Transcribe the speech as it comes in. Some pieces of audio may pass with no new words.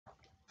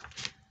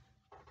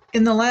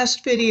In the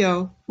last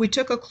video, we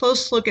took a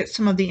close look at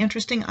some of the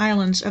interesting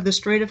islands of the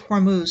Strait of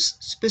Hormuz,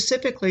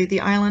 specifically the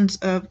islands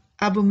of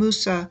Abu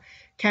Musa,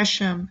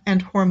 Kashem,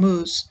 and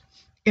Hormuz.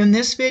 In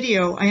this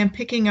video, I am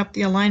picking up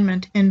the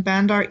alignment in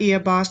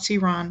Bandar-e-Abbas,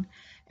 Iran,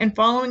 and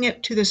following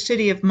it to the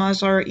city of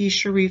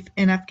Mazar-e-Sharif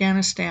in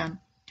Afghanistan.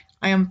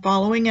 I am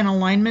following an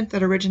alignment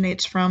that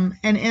originates from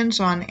and ends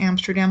on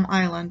Amsterdam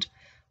Island,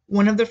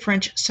 one of the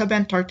French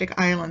subantarctic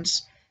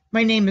islands.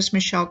 My name is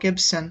Michelle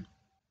Gibson.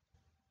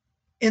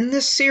 In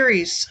this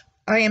series,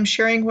 I am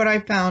sharing what I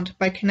found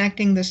by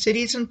connecting the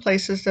cities and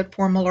places that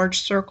form a large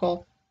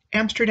circle.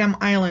 Amsterdam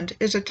Island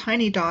is a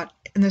tiny dot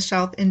in the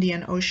South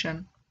Indian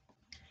Ocean.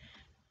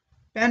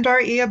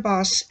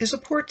 Bandar-e-Abbas is a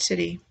port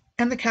city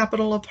and the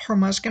capital of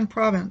Hormuz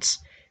province.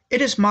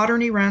 It is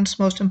modern Iran's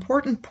most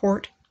important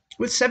port,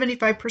 with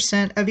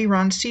 75% of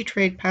Iran's sea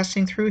trade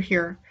passing through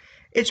here.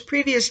 Its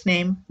previous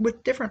name,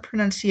 with different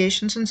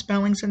pronunciations and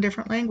spellings in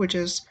different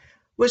languages,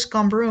 was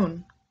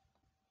Gombrun.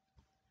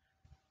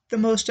 The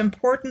most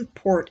important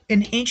port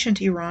in ancient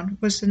Iran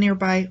was the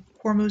nearby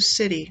Hormuz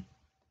city.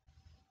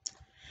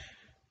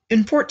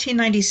 In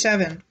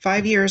 1497,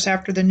 5 years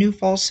after the new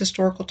false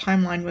historical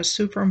timeline was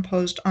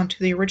superimposed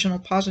onto the original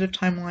positive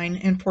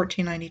timeline in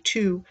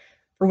 1492,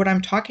 for what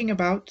I'm talking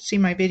about, see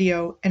my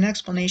video, An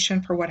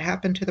Explanation for What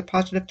Happened to the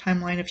Positive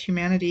Timeline of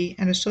Humanity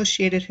and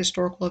Associated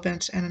Historical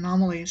Events and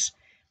Anomalies.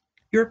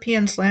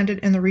 Europeans landed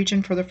in the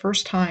region for the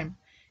first time,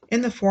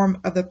 in the form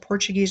of the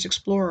Portuguese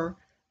explorer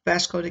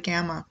Vasco da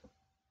Gama.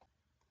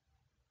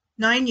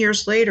 9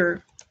 years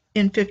later,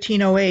 in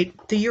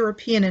 1508, the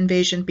European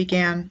invasion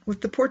began, with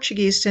the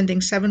Portuguese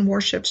sending 7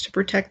 warships to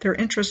protect their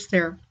interests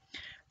there.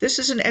 This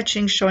is an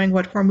etching showing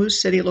what Hormuz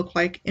city looked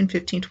like in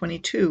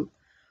 1522.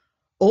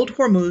 Old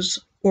Hormuz,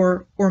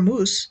 or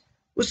Ormus,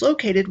 was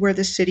located where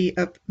the city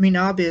of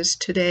Minab is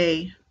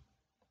today.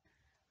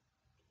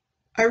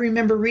 I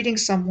remember reading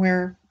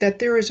somewhere that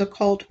there is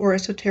occult or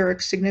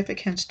esoteric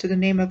significance to the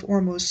name of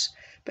Ormus,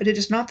 but it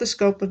is not the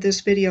scope of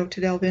this video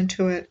to delve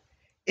into it.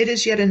 It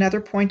is yet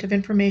another point of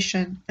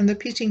information in the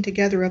piecing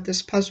together of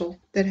this puzzle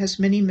that has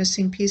many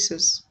missing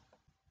pieces.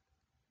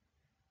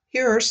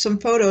 Here are some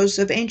photos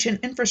of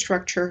ancient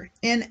infrastructure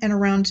in and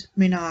around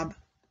Minab.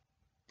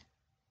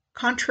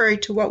 Contrary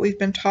to what we've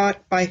been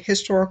taught by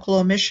historical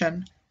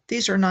omission,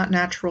 these are not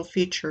natural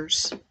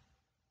features.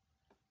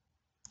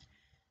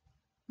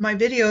 My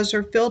videos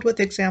are filled with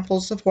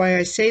examples of why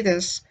I say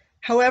this.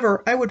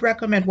 However, I would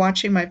recommend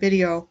watching my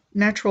video,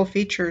 Natural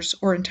Features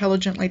or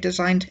Intelligently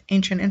Designed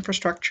Ancient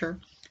Infrastructure.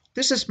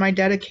 This is my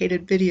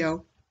dedicated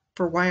video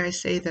for why I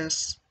say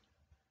this.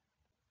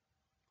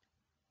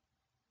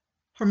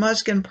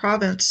 Hormuz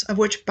province, of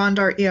which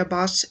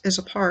Bandar-e-Abbas is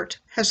a part,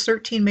 has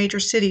 13 major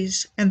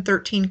cities and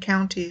 13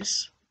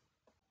 counties.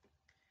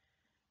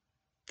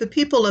 The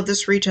people of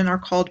this region are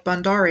called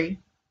Bandari.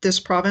 This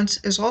province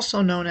is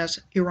also known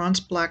as Iran's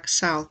Black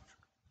South.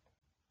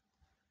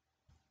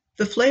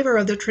 The flavor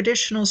of the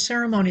traditional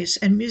ceremonies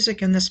and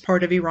music in this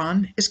part of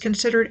Iran is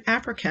considered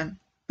African,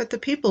 but the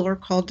people are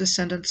called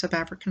descendants of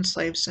African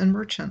slaves and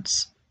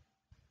merchants.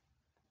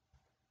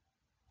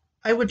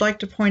 I would like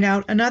to point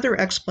out another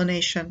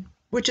explanation,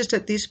 which is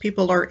that these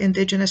people are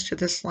indigenous to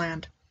this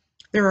land.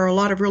 There are a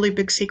lot of really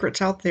big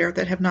secrets out there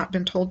that have not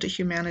been told to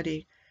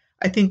humanity.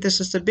 I think this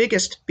is the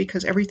biggest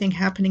because everything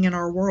happening in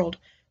our world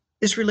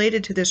is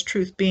related to this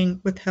truth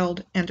being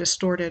withheld and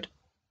distorted.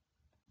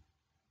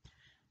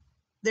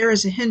 There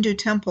is a Hindu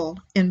temple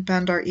in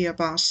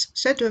Bandar-e-Abbas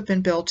said to have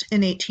been built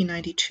in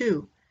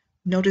 1892.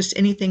 Notice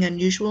anything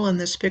unusual in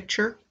this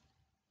picture?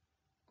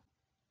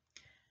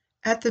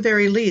 At the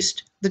very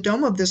least, the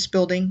dome of this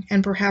building,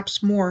 and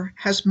perhaps more,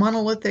 has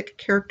monolithic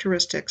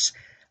characteristics.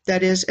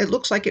 That is, it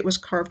looks like it was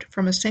carved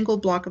from a single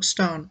block of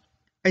stone.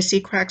 I see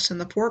cracks in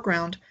the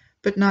foreground,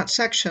 but not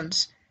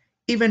sections.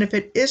 Even if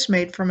it is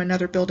made from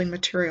another building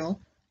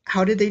material,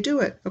 how did they do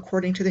it,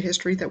 according to the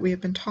history that we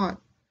have been taught?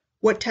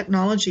 What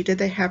technology did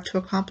they have to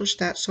accomplish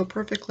that so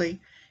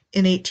perfectly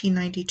in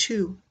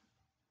 1892?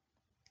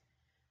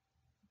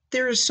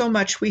 There is so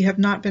much we have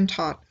not been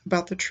taught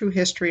about the true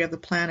history of the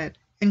planet,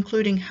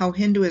 including how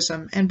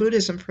Hinduism, and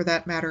Buddhism for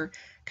that matter,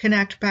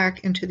 connect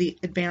back into the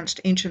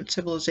advanced ancient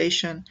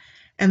civilization,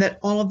 and that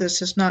all of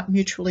this is not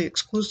mutually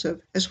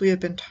exclusive as we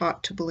have been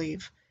taught to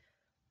believe.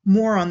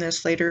 More on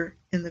this later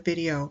in the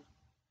video.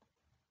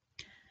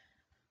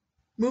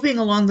 Moving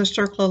along the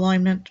circle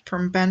alignment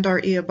from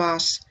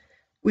Bandar-e-Abbas,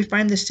 we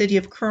find the city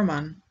of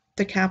Kerman,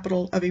 the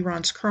capital of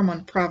Iran's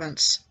Kerman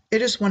province.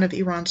 It is one of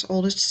Iran's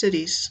oldest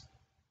cities.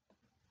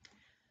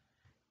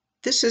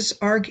 This is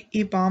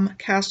Arg-e-Bam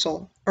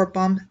Castle, or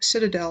Bam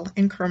Citadel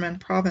in Kerman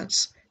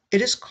province. It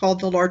is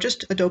called the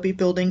largest adobe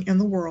building in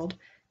the world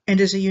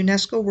and is a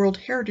UNESCO World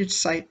Heritage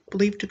Site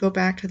believed to go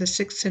back to the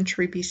 6th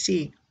century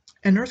BC.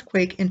 An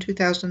earthquake in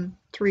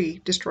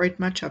 2003 destroyed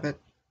much of it.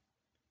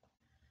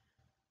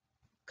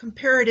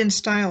 Compare it in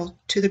style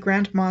to the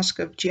Grand Mosque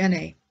of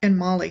Djenné in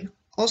Mali,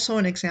 also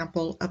an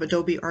example of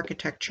adobe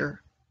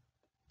architecture.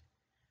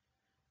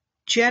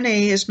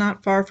 Djenné is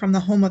not far from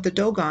the home of the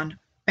Dogon,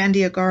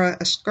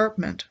 Bandiagara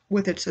escarpment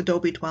with its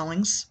adobe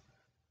dwellings.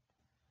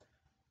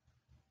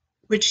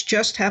 which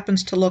just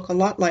happens to look a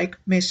lot like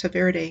Mesa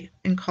Verde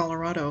in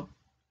Colorado.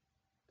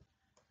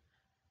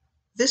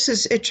 This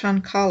is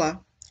Ichan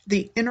Kala,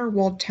 the inner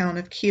walled town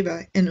of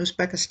Khiva in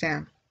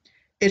Uzbekistan.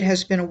 It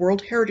has been a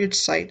World Heritage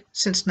Site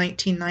since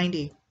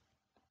 1990.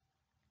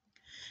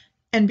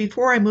 And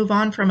before I move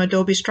on from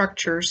adobe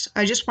structures,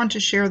 I just want to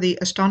share the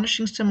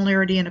astonishing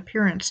similarity in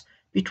appearance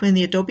between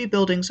the adobe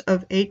buildings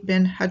of Ait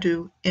bin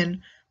Hadou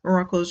in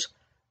Morocco's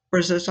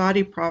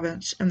Ouarzazate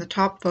province in the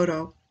top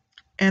photo,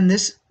 and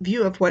this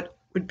view of what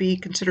would be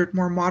considered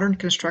more modern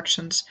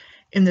constructions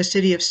in the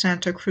city of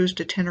Santa Cruz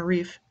de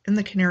Tenerife in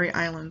the Canary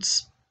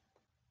Islands.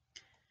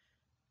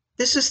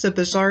 This is the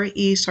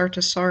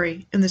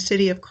Bazar-e-Sharif in the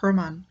city of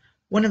Kerman,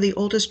 one of the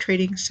oldest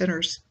trading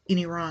centers in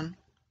Iran.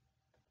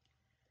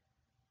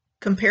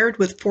 Compared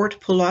with Fort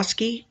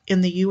Pulaski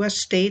in the U.S.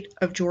 state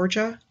of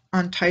Georgia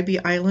on Tybee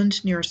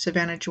Island near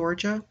Savannah,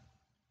 Georgia,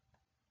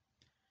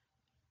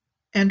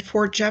 and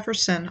Fort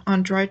Jefferson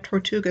on Dry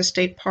Tortuga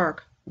State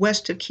Park,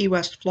 west of Key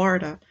West,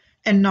 Florida,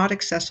 and not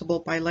accessible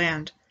by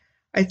land.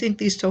 I think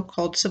these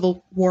so-called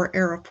Civil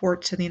War-era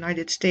forts in the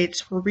United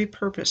States were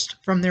repurposed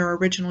from their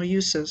original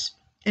uses.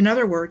 In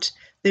other words,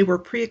 they were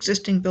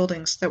pre-existing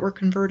buildings that were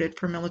converted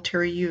for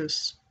military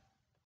use.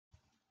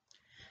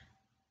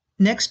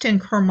 Next in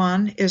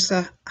Kerman is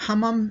the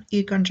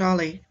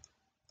Hammam-e-Ganjali,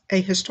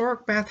 a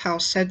historic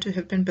bathhouse said to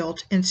have been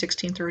built in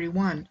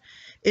 1631.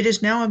 It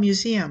is now a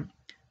museum.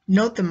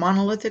 Note the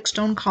monolithic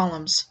stone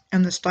columns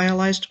and the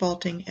stylized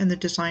vaulting in the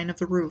design of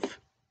the roof.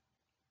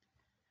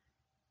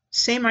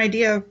 Same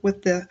idea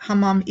with the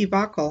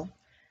Hammam-e-Bakal,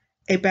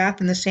 a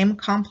bath in the same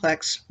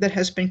complex that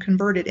has been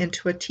converted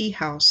into a tea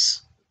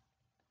house.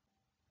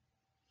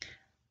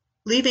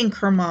 Leaving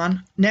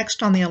Kerman,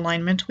 next on the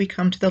alignment we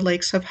come to the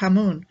lakes of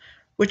Hamun,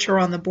 which are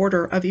on the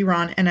border of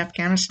Iran and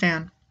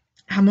Afghanistan.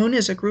 Hamun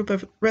is a group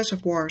of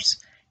reservoirs.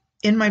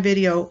 In my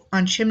video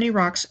on chimney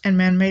rocks and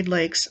man-made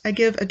lakes, I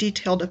give a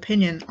detailed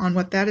opinion on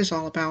what that is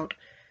all about.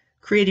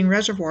 Creating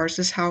reservoirs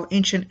is how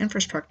ancient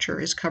infrastructure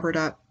is covered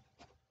up.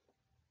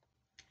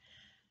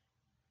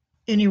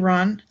 In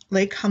Iran,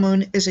 Lake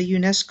Hamun is a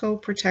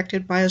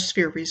UNESCO-protected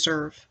biosphere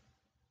reserve.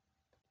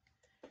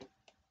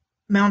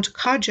 Mount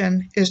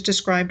Kajen is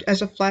described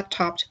as a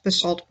flat-topped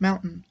basalt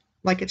mountain,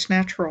 like its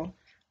natural,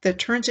 that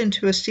turns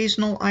into a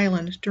seasonal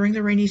island during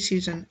the rainy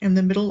season in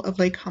the middle of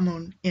Lake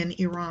Hamun in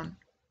Iran.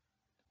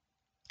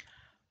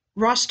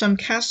 Rostam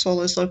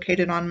Castle is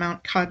located on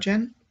Mount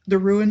Kajen, the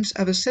ruins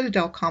of a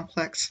citadel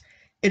complex.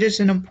 It is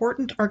an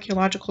important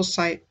archaeological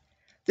site.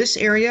 This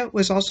area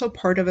was also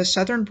part of a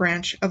southern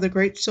branch of the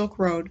Great Silk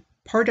Road,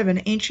 part of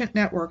an ancient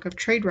network of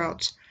trade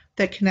routes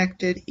that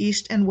connected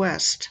east and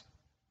west.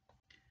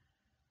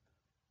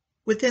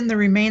 Within the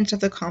remains of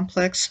the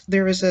complex,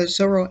 there is a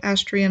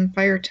Zoroastrian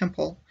fire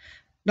temple.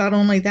 Not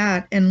only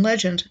that, in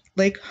legend,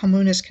 Lake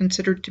Hamun is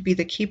considered to be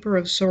the keeper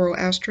of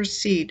Zoroaster's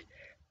seed.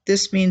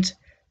 This means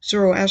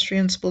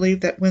Zoroastrians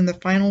believe that when the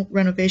final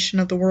renovation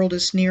of the world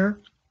is near,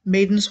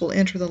 maidens will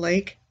enter the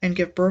lake and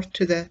give birth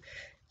to the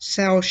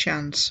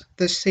Saoshans,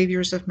 the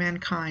saviors of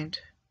mankind.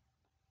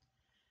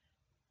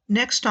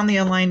 Next on the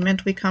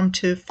alignment we come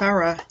to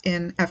Farah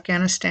in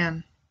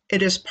Afghanistan.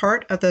 It is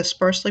part of the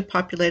sparsely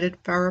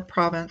populated Farah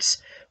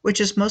province,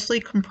 which is mostly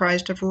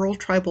comprised of rural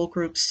tribal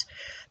groups.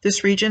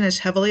 This region is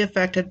heavily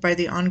affected by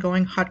the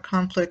ongoing hot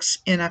conflicts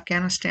in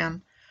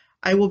Afghanistan.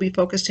 I will be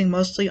focusing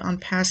mostly on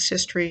past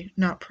history,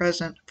 not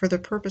present, for the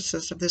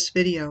purposes of this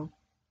video.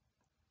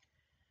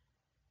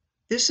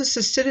 This is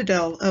the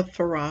citadel of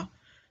Farah,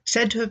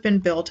 said to have been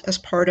built as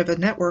part of a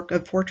network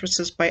of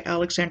fortresses by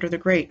Alexander the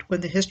Great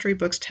when the history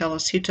books tell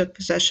us he took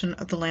possession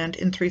of the land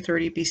in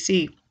 330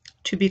 BC.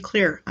 To be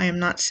clear, I am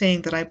not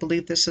saying that I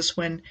believe this is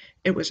when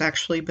it was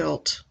actually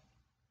built.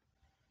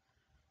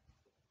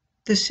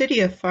 The city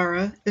of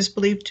Farah is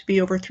believed to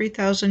be over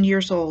 3,000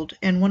 years old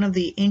and one of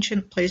the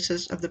ancient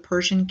places of the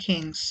Persian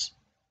kings.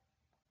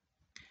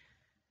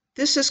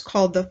 This is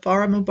called the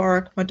Farah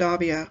Mubarak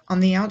Madavia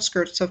on the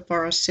outskirts of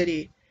Farah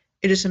city.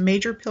 It is a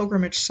major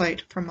pilgrimage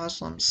site for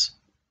Muslims.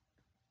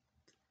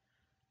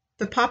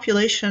 The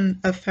population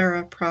of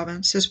Farah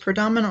province is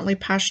predominantly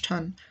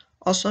Pashtun,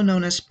 also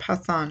known as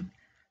Pathan.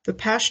 The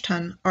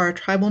Pashtun are a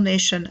tribal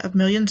nation of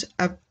millions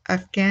of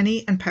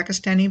Afghani and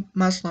Pakistani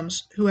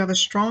Muslims who have a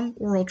strong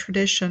oral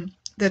tradition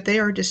that they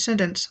are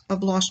descendants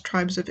of lost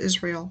tribes of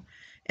Israel,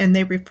 and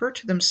they refer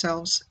to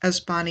themselves as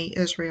Bani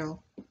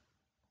Israel.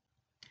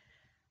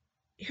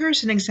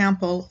 Here's an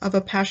example of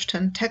a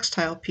Pashtun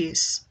textile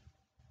piece.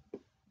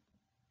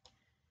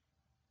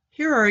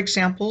 Here are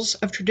examples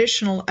of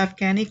traditional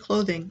Afghani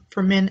clothing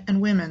for men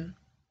and women.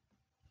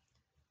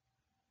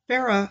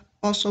 Farah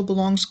also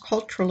belongs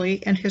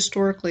culturally and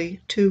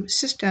historically to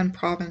Sistan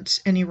province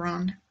in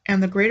Iran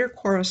and the Greater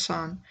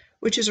Khorasan,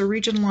 which is a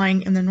region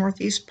lying in the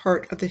northeast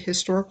part of the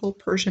historical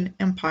Persian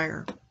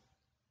Empire.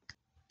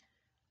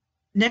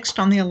 Next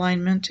on the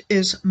alignment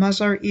is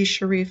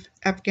Mazar-e-Sharif,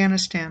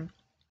 Afghanistan.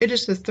 It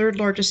is the third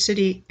largest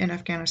city in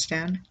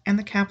Afghanistan and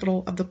the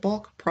capital of the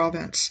Balkh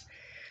province.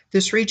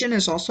 This region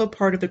is also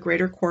part of the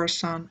Greater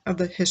Khorasan of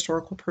the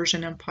historical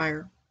Persian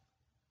Empire.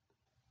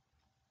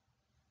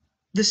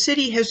 The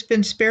city has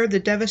been spared the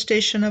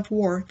devastation of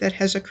war that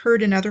has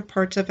occurred in other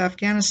parts of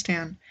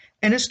Afghanistan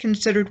and is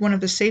considered one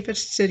of the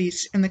safest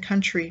cities in the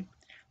country.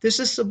 This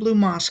is the Blue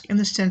Mosque in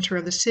the center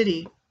of the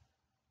city.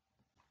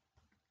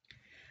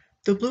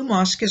 The Blue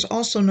Mosque is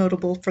also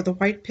notable for the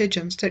white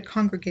pigeons that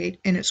congregate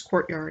in its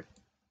courtyard.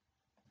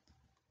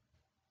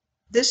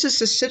 This is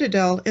the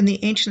citadel in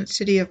the ancient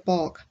city of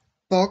Balkh.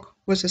 Balkh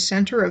was a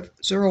center of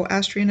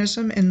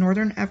Zoroastrianism in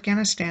northern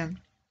Afghanistan.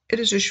 It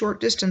is a short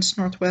distance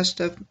northwest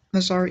of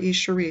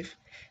Mazar-e-Sharif.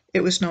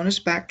 It was known as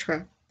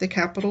Bactria, the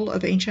capital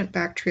of ancient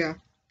Bactria.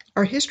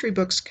 Our history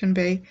books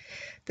convey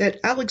that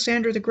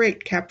Alexander the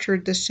Great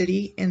captured the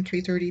city in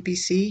 330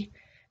 BC,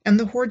 and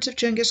the hordes of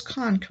Genghis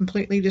Khan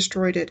completely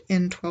destroyed it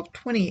in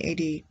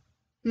 1220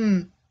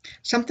 AD.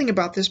 Something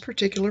about this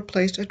particular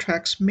place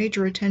attracts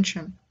major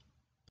attention.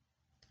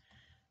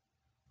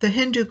 The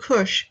Hindu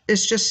Kush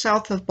is just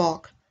south of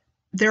Balkh.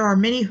 There are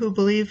many who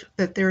believe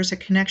that there is a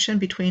connection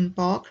between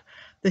Balkh,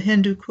 the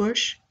Hindu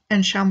Kush,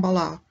 and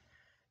Shambhala.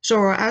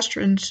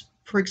 Zoroastrians,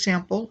 for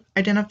example,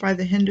 identify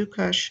the Hindu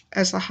Kush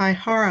as the High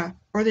Hara,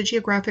 or the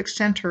geographic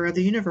center of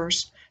the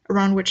universe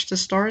around which the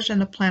stars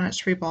and the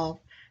planets revolve,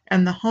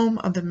 and the home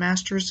of the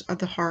masters of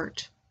the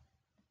heart.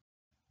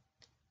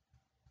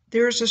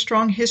 There is a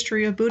strong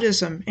history of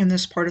Buddhism in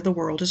this part of the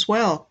world as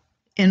well.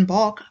 In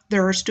Balkh,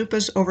 there are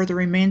stupas over the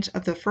remains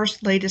of the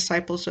first lay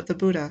disciples of the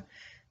Buddha,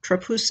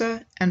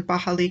 Trapusa and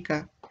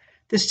Bahalika.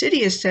 The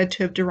city is said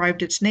to have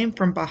derived its name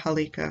from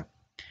Bahalika.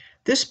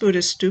 This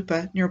Buddhist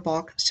stupa near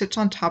Balkh sits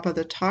on top of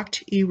the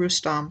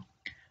Takht-e-Rustam,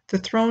 the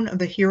throne of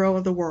the hero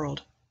of the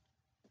world.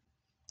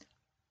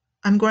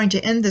 I'm going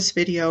to end this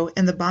video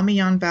in the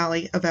Bamiyan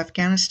Valley of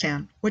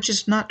Afghanistan, which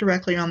is not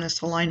directly on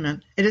this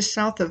alignment. It is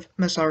south of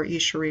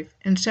Mazar-e-Sharif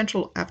in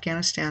central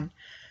Afghanistan,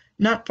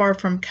 not far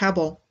from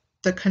Kabul,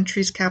 the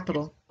country's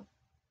capital.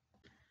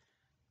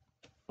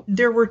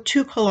 There were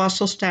two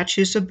colossal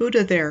statues of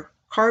Buddha there,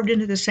 carved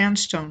into the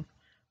sandstone.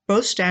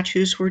 Both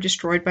statues were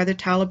destroyed by the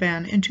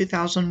Taliban in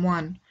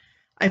 2001.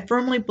 I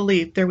firmly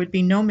believe there would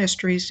be no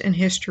mysteries in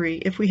history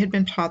if we had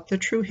been taught the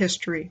true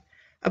history,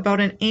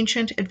 about an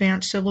ancient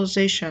advanced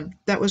civilization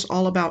that was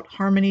all about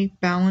harmony,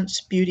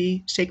 balance,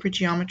 beauty, sacred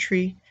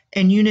geometry,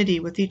 and unity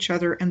with each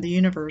other and the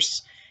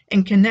universe,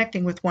 and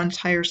connecting with one's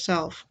higher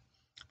self.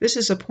 This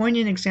is a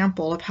poignant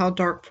example of how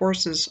dark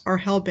forces are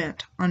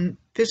hell-bent on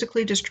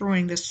physically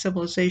destroying this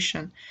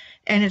civilization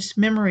and its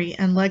memory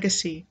and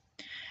legacy.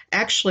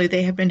 Actually,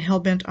 they have been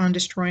hell-bent on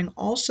destroying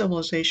all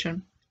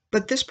civilization,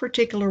 but this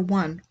particular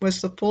one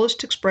was the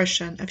fullest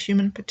expression of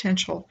human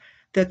potential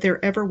that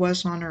there ever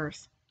was on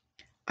Earth.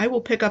 I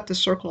will pick up the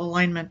circle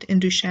alignment in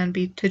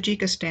Dushanbe,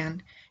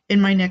 Tajikistan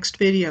in my next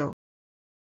video.